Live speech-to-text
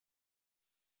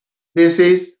This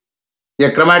is a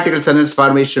grammatical sentence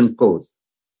formation course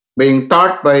being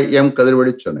taught by M.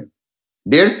 Kadirvadi Chennai.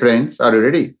 Dear friends, are you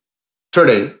ready?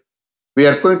 Today, we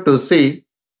are going to see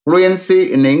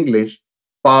Fluency in English,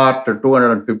 part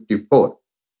 254.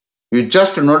 You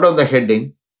just note on the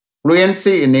heading,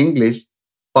 Fluency in English,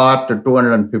 part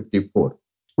 254.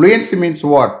 Fluency means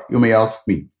what, you may ask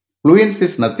me. Fluency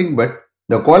is nothing but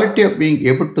the quality of being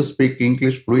able to speak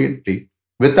English fluently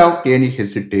without any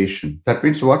hesitation. That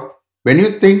means what? When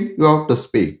you think you have to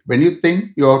speak,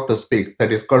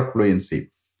 that is called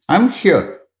fluency. I'm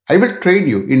here. I will train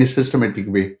you in a systematic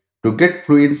way to get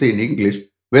fluency in English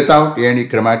without any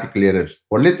grammatical errors.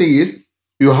 Only thing is,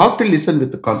 you have to listen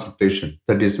with the concentration.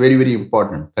 That is very, very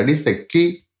important. That is the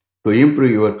key to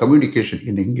improve your communication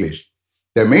in English.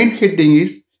 The main heading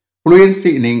is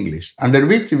Fluency in English, under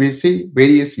which we see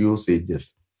various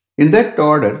usages. In that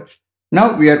order,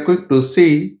 now we are going to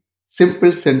see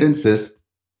simple sentences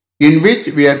in which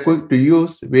we are going to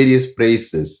use various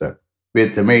phrases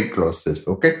with the main clauses.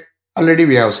 Okay, already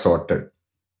we have started.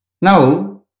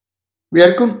 Now we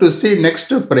are going to see next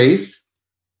phrase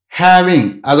having.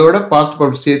 அதோட past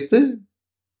perfect சேர்த்து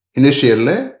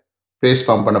initialல phrase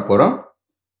form பண்ண போறோம்.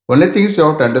 Only things you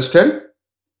have to understand,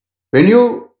 when you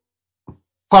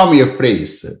form a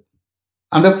phrase,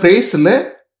 அந்த phraseல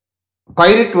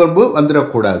finite verb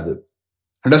வந்துடக்கூடாது.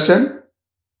 Understand?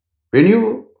 When you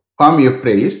form a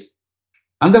phrase,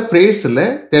 அந்த phraseல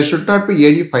there should not be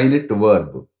any finite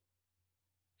verb.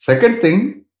 Second thing,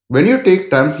 when you take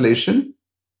translation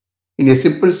in a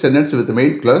simple sentence with the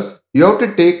main clause, you have to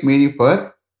take meaning for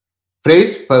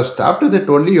phrase first. After that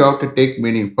only you have to take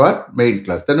meaning for main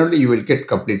clause. Then only you will get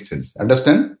complete sense.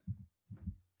 Understand?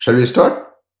 Shall we start?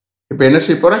 இப்போ என்ன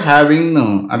செய்ய போறோம்? having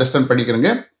understand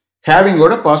பண்ணிக்கிறேங்க. having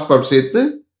ஓட past verb சேர்த்து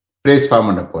phrase form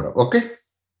பண்ண போறோம். Okay,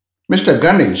 Mr.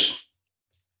 Ganesh,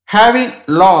 having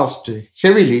lost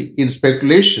heavily in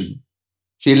speculation,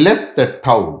 he left the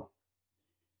town.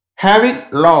 Having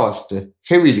lost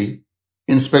heavily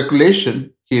in speculation,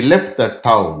 he left the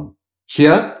town.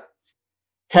 Here,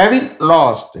 having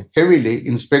lost heavily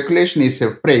in speculation is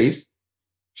a phrase.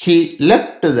 He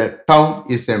left the town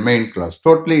is a main clause.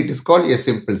 Totally, it is called a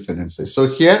simple sentence. So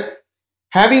here,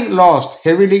 having lost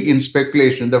heavily in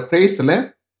speculation, the phrase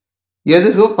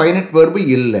எதுக்கும் finite verb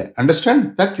இல்லை. Understand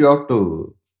that you have to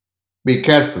be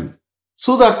careful.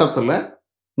 சூதாட்டத்தில்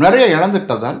நிறைய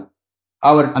இழந்துட்டதால்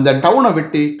அவர் அந்த டவுனை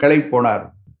விட்டு கிளை போனார்.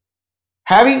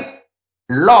 Having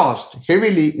lost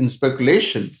heavily in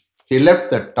speculation, he left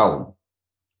the town.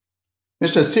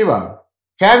 Mr. Siva,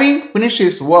 having finished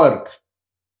his work,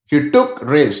 he took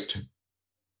rest.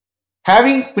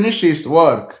 Having finished his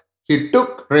work, he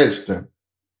took rest.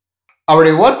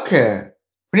 அவருடைய ஒர்க்கை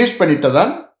finish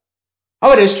பண்ணிட்டதால்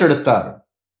அவர் rest எடுத்தார்.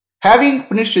 Having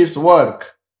finished his work,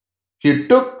 he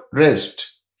took rest.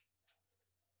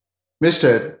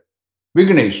 Mr.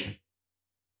 Vignesh,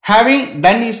 having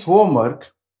done his homework,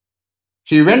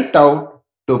 he went out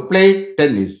to play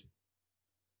tennis.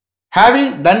 Having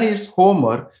done his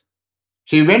homework,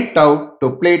 he went out to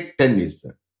play tennis.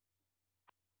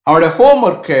 அவனுடைய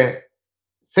ஹோம்ஒர்க்கை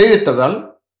செய்திட்டதால்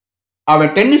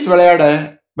அவன் tennis விளையாட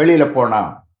வெளியில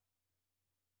போனான்.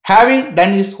 Having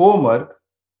done his homework,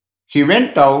 he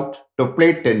went out to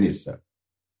play tennis.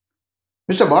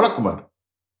 Mr. Balakumar,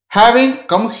 having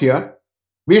come here,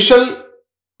 we shall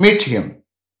meet him.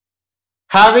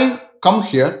 Having come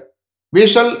here, we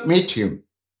shall meet him.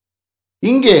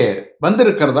 இங்கே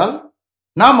வந்திருக்கிறதால்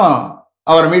நாம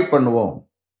அவரை meet பண்ணுவோம்.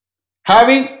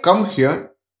 Having come here,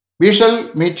 we shall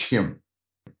meet him.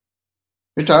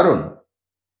 Mr. Arun,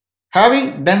 having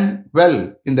done well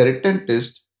in the written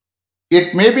test, it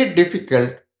may be difficult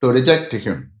to reject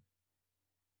him.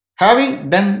 Having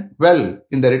done well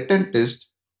in the written test,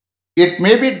 it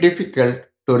may be difficult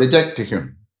to reject him.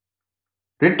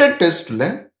 Written testல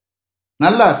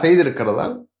நல்லா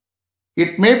செய்திருக்கிறதால்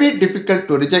it may be difficult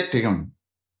to reject him.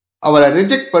 அவரை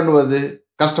reject பண்ணுவது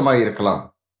கஷ்டமாக இருக்கலாம்.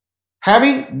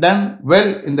 Having done well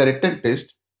in the written test,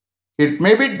 it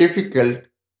may be difficult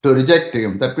to reject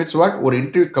him. That means what? ஒரு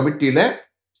interview கமிட்டியில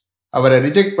அவரை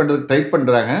reject பண்றதுக்கு try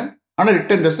பண்றாங்க. ஆனால்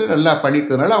ரிட்டன் டெஸ்ட் நல்லா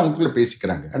பண்ணிக்கிறதுனால அவங்களுக்குள்ள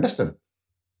பேசிக்கிறாங்க. Understand?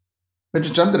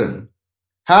 Mr. Chandran,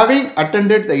 having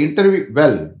attended the interview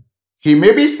well, he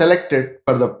may be selected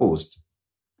for the post.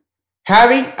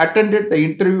 Having attended the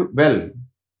interview well,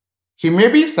 he may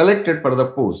be selected for the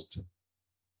post.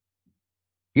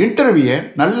 Interview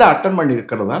நல்லா attend பண்ணி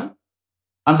இருக்கிறதால்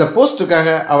அந்த போஸ்டுக்காக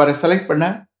அவரை select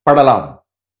பண்ணப்படலாம்.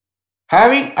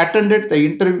 Having attended the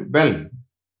interview well,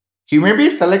 he may be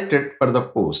selected for the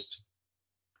post.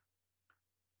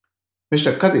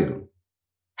 Mr. Kadir,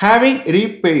 having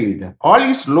repaid all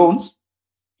his loans,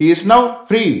 he is now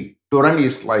free to run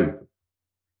his life.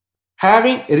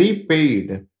 Having repaid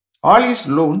all his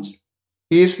loans,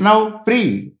 he is now free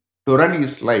to run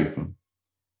his life.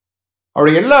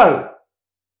 அவருடைய எல்லா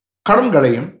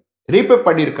கடன்களையும் repay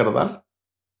பண்ணியிருக்கிறதால்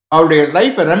அவருடைய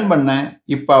லைஃபை run பண்ண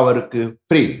இப்ப அவருக்கு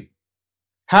free.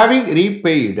 Having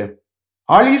repaid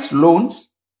all his loans,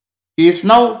 he is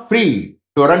now free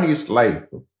to run his life.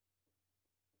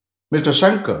 Mr.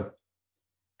 Shankar,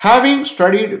 having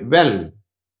studied well,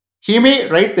 he may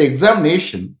write the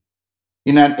examination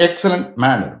in an excellent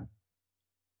manner.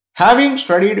 Having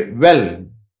studied well,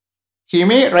 he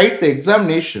may write the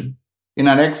examination in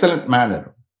an excellent manner.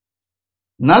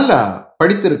 நல்லா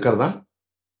படித்திருக்கிறதா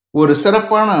ஒரு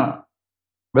சிறப்பான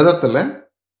விதத்தில்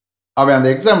அவன் அந்த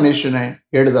எக்ஸாமினேஷனை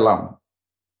எழுதலாம்.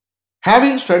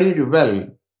 Having studied well,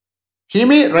 he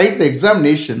may write the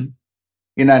examination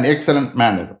in an excellent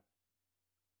manner.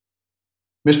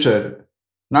 Mr.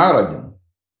 Nagarajan,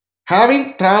 having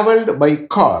travelled by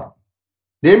car,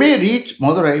 they may reach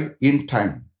Madurai in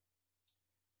time.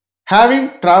 Having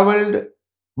travelled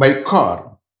by car,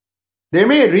 they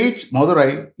may reach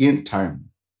Madurai in time.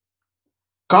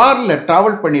 கார்ல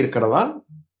travel பண்ணியிருக்கிறதா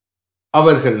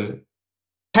அவர்கள்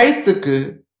டைத்துக்கு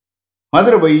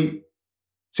மதுரை போய்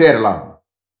சேரலாம்,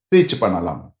 reach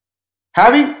பண்ணலாம்.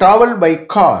 Having travelled by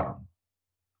car,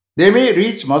 they may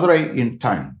reach Madurai in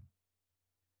time.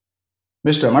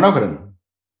 Mr. Manoharan,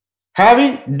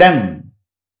 having done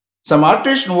some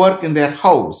alteration work in their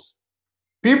house,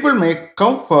 people may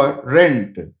come for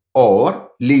rent or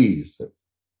lease.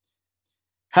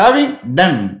 Having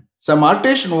done some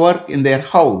alteration work in their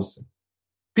house,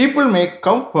 people may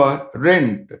come for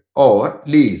rent or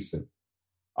lease.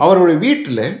 அவருடைய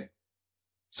வீட்டில்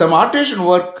some alteration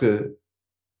work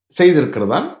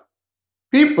செய்திருக்கிறதால்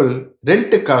people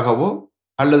ரெண்ட்டுக்காகவோ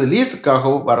அல்லது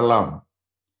லீஸுக்காகவோ வரலாம்.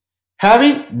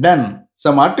 Having done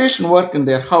some alteration work in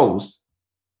their house,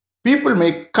 people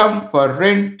may come for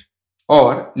rent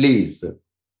or lease.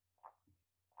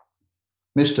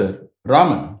 Mr.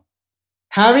 Raman,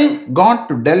 having gone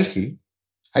to Delhi,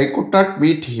 I could not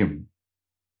meet him.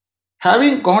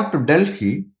 Having gone to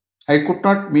Delhi, I could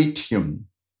not meet him.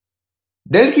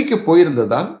 டெல்லிக்கு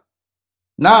போயிருந்ததால்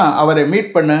நான் அவரை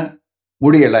meet பண்ண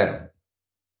முடியல.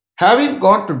 Having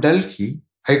gone to Delhi,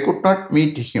 I could not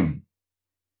meet him.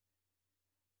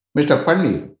 Mr.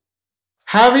 Paneer,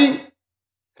 having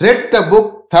read the book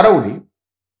thoroughly,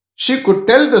 she could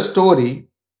tell the story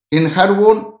in her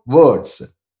own words.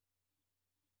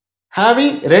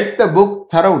 Having read the book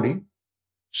thoroughly,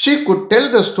 she could tell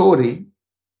the story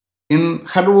in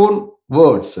her own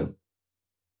words.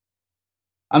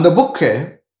 அந்த புக்கை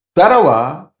தரவா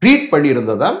read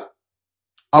பண்ணியிருந்ததால்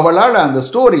அவளால் அந்த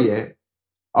ஸ்டோரியை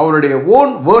அவளுடைய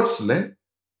own வேர்ட்ஸில்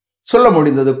சொல்ல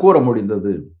முடிந்தது, கூற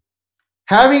முடிந்தது.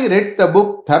 Having read the book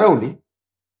thoroughly,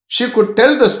 she could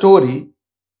tell the story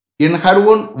in her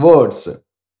own words.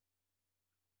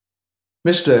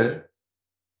 Mr.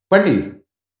 Paneer,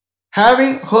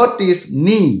 having hurt his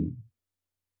knee,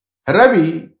 Ravi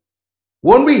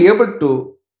won't be able to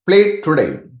play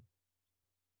today.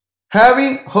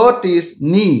 Having hurt his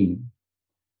knee,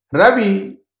 Ravi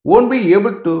won't be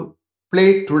able to play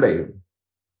today.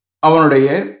 அவனுடைய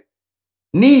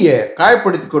நீயை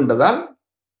காயப்படுத்தி கொண்டதால்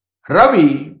ரவி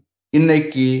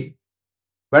இன்னைக்கு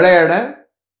விளையாட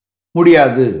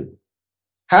முடியாது.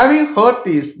 Having hurt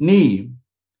his knee,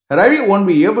 Ravi won't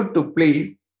be able to play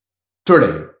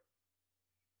today.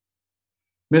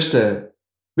 Mr.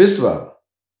 Viswa,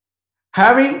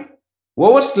 having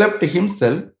overslept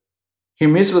himself, he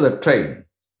missed the train.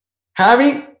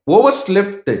 Having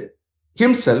overslept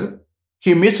himself,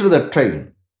 he missed the train.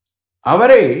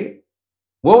 அவரே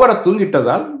ஓவரா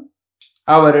தூங்கிட்டதால்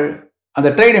அவர் அந்த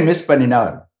ட்ரெயினை மிஸ்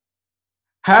பண்ணினார்.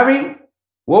 Having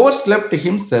overslept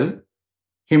himself,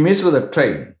 he missed the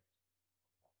train.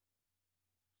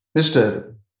 Mr.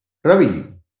 Ravi,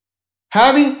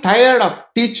 having tired of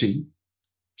teaching,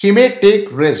 he may take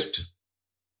rest.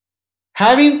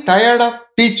 Having tired of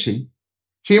teaching,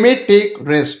 he may take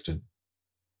rest.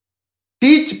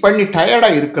 Teach பண்ணி டயர்டா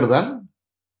இருக்கிறதால்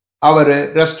அவர்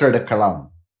rest எடுக்கலாம்.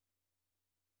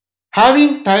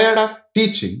 Having tired of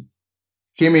teaching,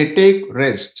 he may take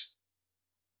rest.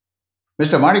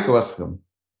 Mr. Manikavaskam,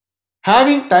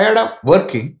 having tired of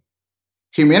working,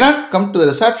 he may not come to the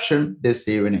reception this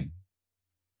evening.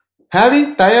 Having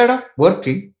tired of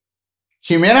working,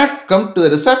 he may not come to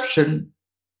the reception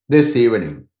this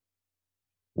evening.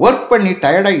 Work பண்ணி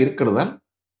டயர்டா இருக்கிறதால்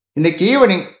இன்னைக்கு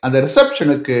evening அந்த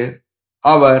ரிசப்ஷனுக்கு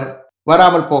அவர்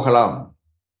வராமல் போகலாம்.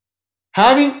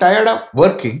 Having tired of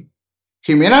working,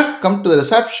 he may not come to the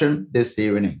reception this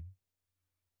evening.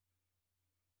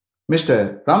 Mr.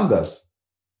 Ramdas,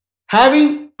 having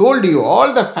told you all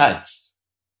the facts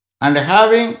and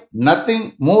having nothing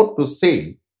more to say,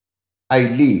 I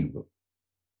leave.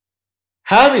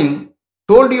 Having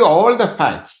told you all the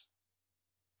facts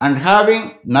and having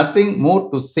nothing more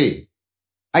to say,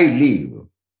 I leave.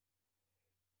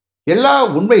 எல்லா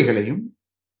உண்மைகளையும்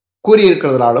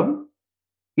கூறியிருக்கிறதாலும்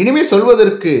இனிமே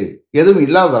சொல்வதற்கு எதுவும்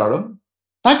இல்லாததாலும்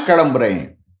நான் கிளம்புறேன்.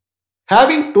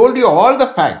 Having told you all the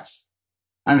facts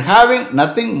and having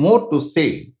nothing more to say,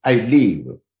 I leave.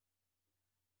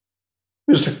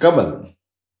 Mr. Kamal,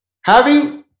 having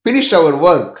finished our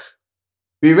work,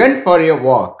 we went for a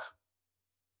walk.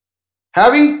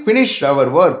 Having finished our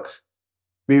work,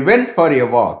 we went for a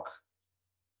walk.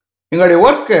 எங்களுடைய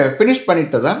ஒர்க்கை finish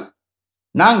பண்ணிட்டதால்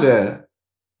நாங்க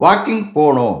walking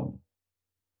போனோம்.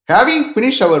 Having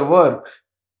finished our work,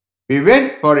 we went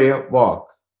for a walk.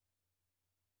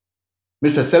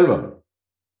 Mr. Selvam,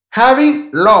 having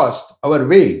lost our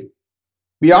way,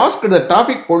 we asked the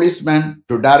traffic policeman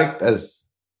to direct us.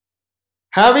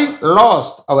 Having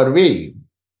lost our way,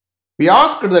 we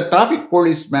asked the traffic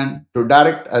policeman to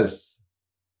direct us.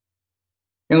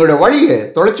 எங்களுடைய வழியை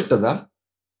தொலைச்சிட்டதா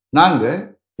நாங்க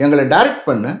எங்களை direct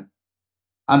பண்ண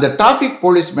அந்த traffic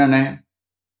போலீஸ்மேனை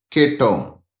கேட்டோம்.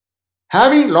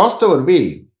 Having lost our way,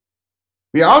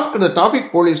 we asked the traffic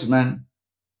policeman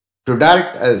to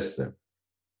direct us.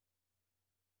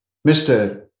 Mr.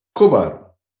 Kubar,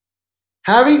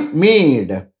 having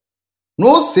made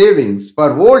no savings for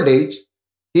old age,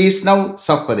 he is now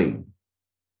suffering.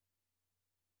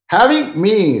 Having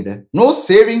made no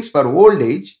savings for old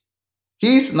age,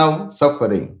 he is now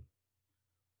suffering.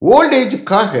 Old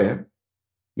age-க்காக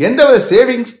எந்தவித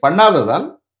savings பண்ணாததால்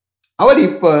அவர்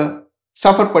இப்ப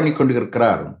suffer பண்ணி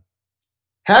கொண்டிருக்கிறார்.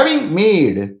 Having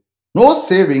made no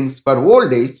savings for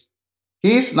old age,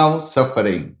 he is now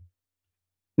suffering.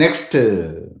 Next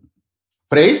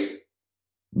phrase,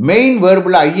 main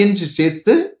verbல ing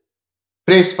சேர்த்து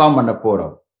phrase form பண்ண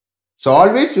போறோம். So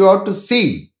always you have to see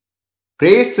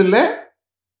phraseல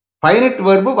finite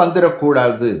verb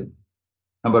வந்துடக்கூடாது.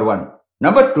 Number 1.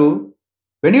 Number 2,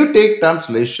 when you take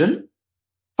translation,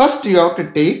 first you have to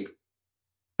take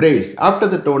phrase. After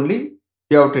that only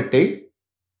you have to take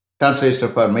translation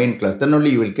for main class. Then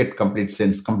only you will get complete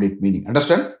sense, complete meaning.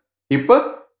 Understand? இப்போ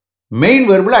main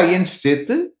verbல ing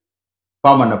சேர்த்து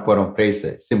form பண்ண போறோம் phrase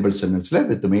simple sentenceல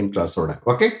with main class ஓட.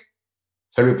 Okay?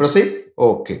 Shall we proceed?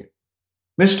 Okay.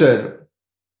 Mr.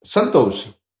 Santosh,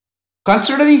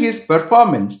 considering his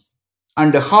performance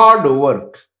and hard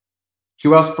work, he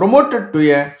was promoted to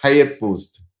a higher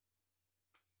post.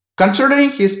 Considering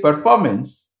his performance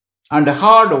and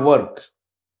hard work,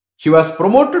 he was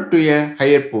promoted to a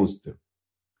higher post.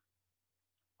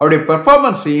 அவருடைய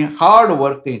பெர்ஃபார்மன்ஸையும் heart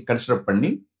ஒர்க்கையும் consider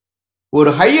பண்ணி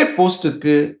ஒரு higher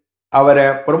போஸ்டுக்கு அவரை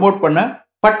promote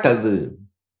பண்ணப்பட்டது.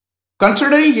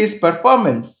 Considering his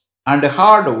performance and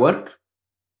hard work,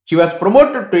 he was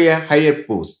promoted to a higher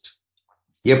post.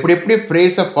 எப்படி எப்படி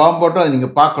ஃப்ரேஸை form போட்டோம் அதை நீங்க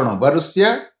பார்க்கணும்.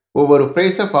 வரிசையா ஒவ்வொரு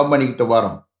ஃப்ரேஸை ஃபார்ம் பண்ணிக்கிட்டு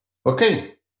வரோம். Okay.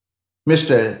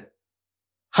 Mister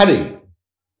Hari,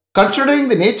 considering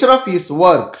the nature of his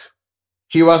work,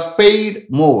 he was paid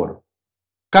more.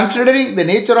 Considering the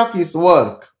nature of his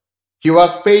work, he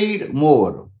was paid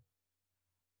more.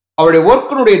 அவருடைய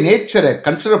ஒர்க்கினுடைய நேச்சரை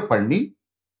கன்சிடர் பண்ணி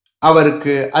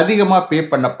அவருக்கு அதிகமா பே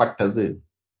பண்ணப்பட்டது.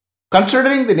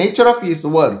 Considering the nature of his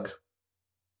work,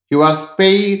 he was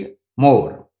paid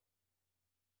more.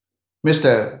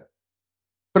 Mr.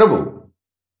 Prabhu,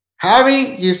 having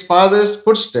his father's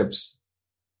footsteps,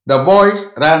 the boys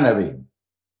ran away.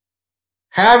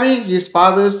 Having his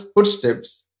father's footsteps,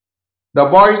 the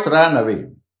boys ran away.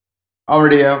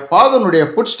 அவருடைய ஃபாதருடைய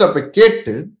ஃபுட்ஸ்டெப்பை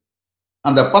கேட்டு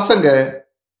அந்த பசங்க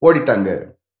ஓடிட்டாங்க.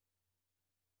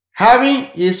 Having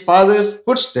his father's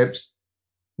footsteps,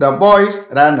 the boys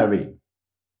ran away.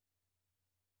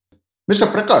 Mr.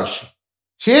 Prakash,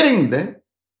 hearing the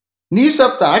news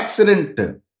of the accident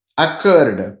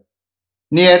occurred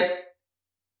near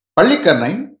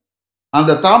Pallikarnai on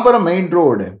the Tambara main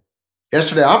road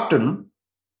yesterday afternoon,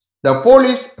 the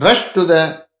police rushed to the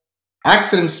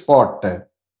accident spot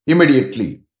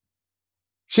immediately.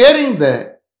 Hearing the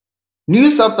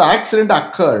news of the accident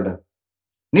occurred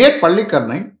near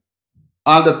Pallikarnai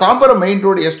on the Tambara main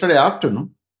road yesterday afternoon,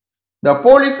 the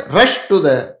police rushed to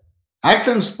the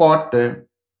accident spot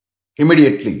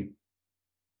immediately.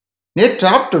 நேற்று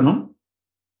afternoon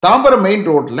தாம்பர main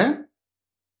ரோட்ல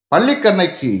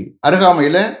பள்ளிக்கரணைக்கு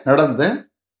அருகாமையில நடந்த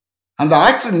அந்த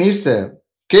accident நியூஸை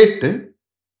கேட்டு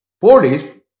police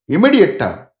இமிடியட்டா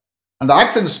அந்த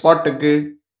accident ஸ்பாட்டுக்கு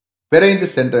விரைந்து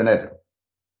சென்றனர்.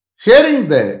 Hearing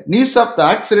the news of the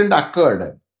accident occurred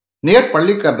near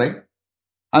Pallikarnai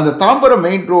on the Tambara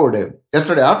main road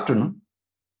yesterday afternoon,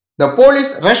 The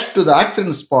police rushed to the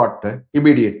accident spot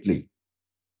immediately.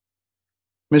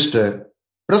 Mr.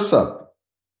 Prasad,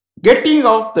 getting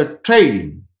off the train,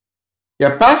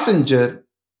 a passenger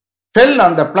fell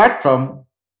on the platform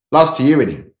last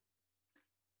evening.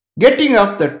 Getting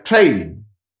off the train,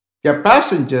 a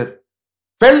passenger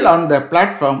fell on the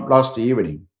platform last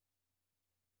evening.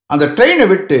 அந்த ட்ரெயினை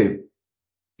விட்டு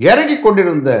இறங்கி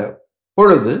கொண்டிருந்த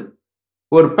பொழுது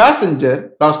ஒரு passenger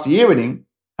last evening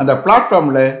அந்த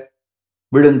பிளாட்ஃபார்ம்ல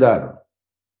விழுந்தார்.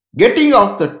 Getting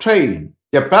of the train,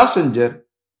 a passenger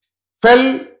fell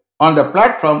on the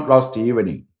platform last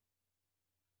evening.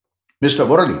 Mister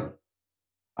Murali,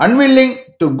 unwilling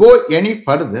to go any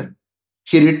further,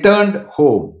 he returned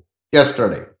home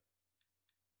yesterday.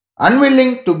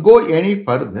 Unwilling to go any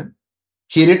further,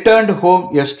 he returned home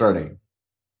yesterday.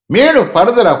 மேலும்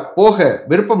ஃபர்தரா போக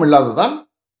விருப்பம் இல்லாததால்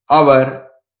அவர்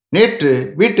நேற்று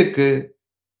வீட்டுக்கு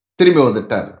திரும்பி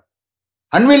வந்துட்டார்.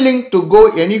 Unwilling to go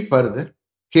any further,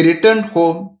 he returned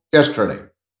home yesterday.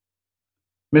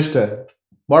 Mr.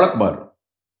 Balakmar,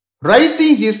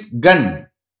 raising his gun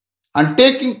and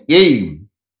taking aim,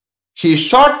 he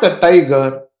shot the tiger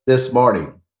this morning.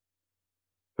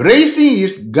 Raising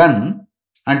his gun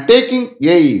and taking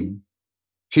aim,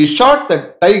 he shot the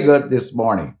tiger this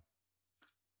morning.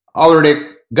 அவருடைய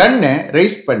கன்னை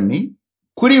rice பண்ணி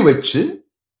குறி வச்சு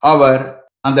அவர்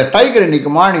அந்த tiger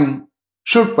இன்னைக்கு morning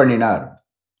shoot பண்ணினார்.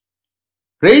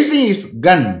 Raising his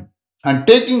gun and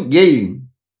taking aim,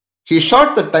 he shot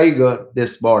the tiger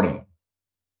this morning.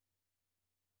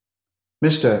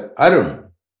 Mr. Arun,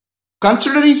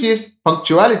 considering his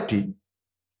punctuality,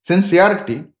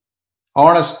 sincerity,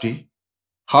 honesty,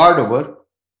 hard work,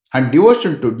 and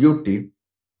devotion to duty,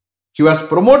 he was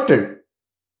promoted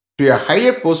to a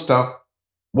higher post of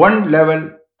one level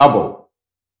above.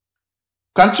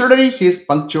 Considering his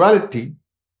punctuality,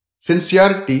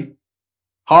 sincerity,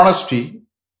 honesty,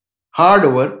 hard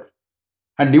work,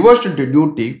 and devotion to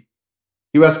duty,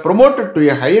 he was promoted to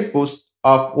a higher post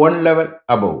of one level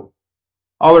above.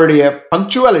 அவருடைய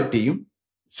பங்க்சுவாலிட்டியும்,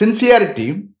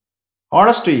 சின்சியாரிட்டியும்,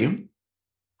 ஆனஸ்டியும்,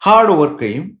 heart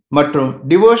ஒர்க்கையும் மற்றும்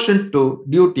devotion to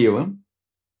டியூட்டியையும்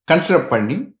consider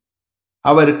பண்ணி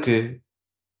அவருக்கு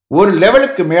ஒரு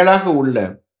லெவலுக்கு மேலாக உள்ள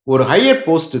ஒரு higher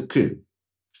போஸ்டுக்கு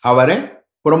அவரை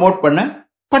ப்ரொமோட்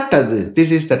பண்ணப்பட்டது.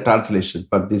 This is the translation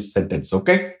for this sentence.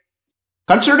 Okay.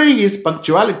 Considering his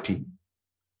punctuality,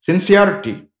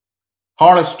 sincerity,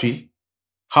 honesty,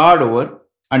 hard work,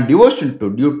 and devotion to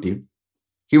duty,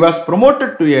 he was promoted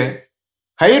to a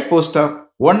higher post of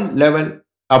one level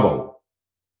above.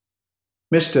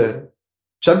 Mr.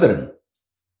 Chandran,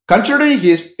 considering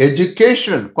his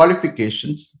educational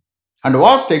qualifications and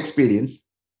vast experience,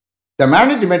 the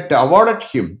management awarded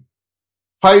him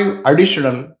 5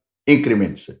 additional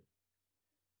increments.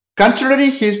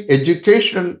 Considering his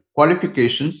educational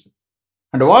qualifications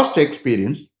and vast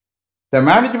experience, the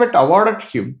management awarded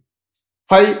him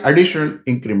 5 additional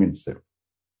increments.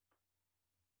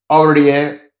 அவருடைய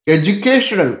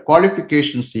educational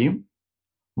குவாலிஃபிகேஷன்ஸையும்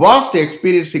vast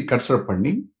எக்ஸ்பீரியன்ஸையும் consider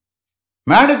பண்ணி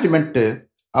management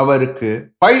அவருக்கு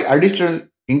 5 additional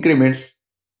increments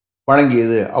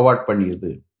வழங்கியது, award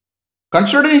பண்ணியது.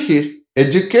 Considering his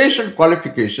education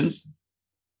qualifications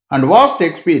and vast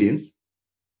experience,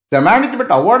 the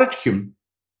management awarded him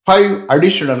 5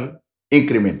 additional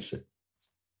increments.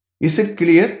 Is it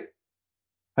clear?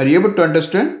 Are you able to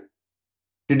understand?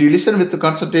 Did you listen with the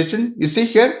concentration? You see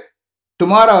here,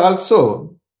 tomorrow also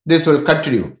this will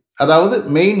continue. அதாவது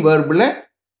main waybill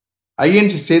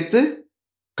INC சேர்த்து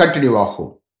continue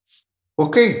ஆகும்.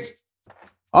 Okay.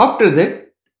 After that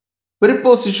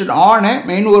preposition ஆன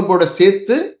main வேர்போட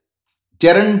சேர்த்து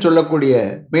ஜெரன் சொல்லக்கூடிய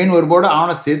main வேர்போட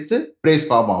ஆன சேர்த்து brace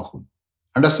form ஆகும்.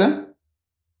 Understand?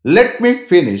 Let me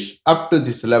finish up to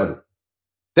this level.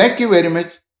 Thank you very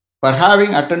much for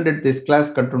having attended this class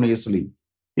continuously.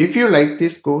 If you like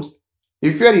this course,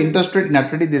 if you are interested in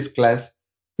attending this class,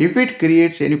 if it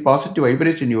creates any positive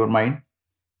vibration in your mind,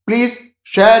 please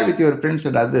share with your friends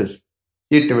and others.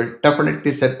 It will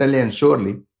definitely, certainly and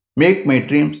surely make my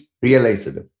dreams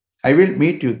realized. I will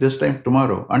meet you this time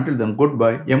tomorrow. Until then,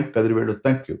 goodbye. M. Kadirvelu.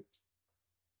 Thank you.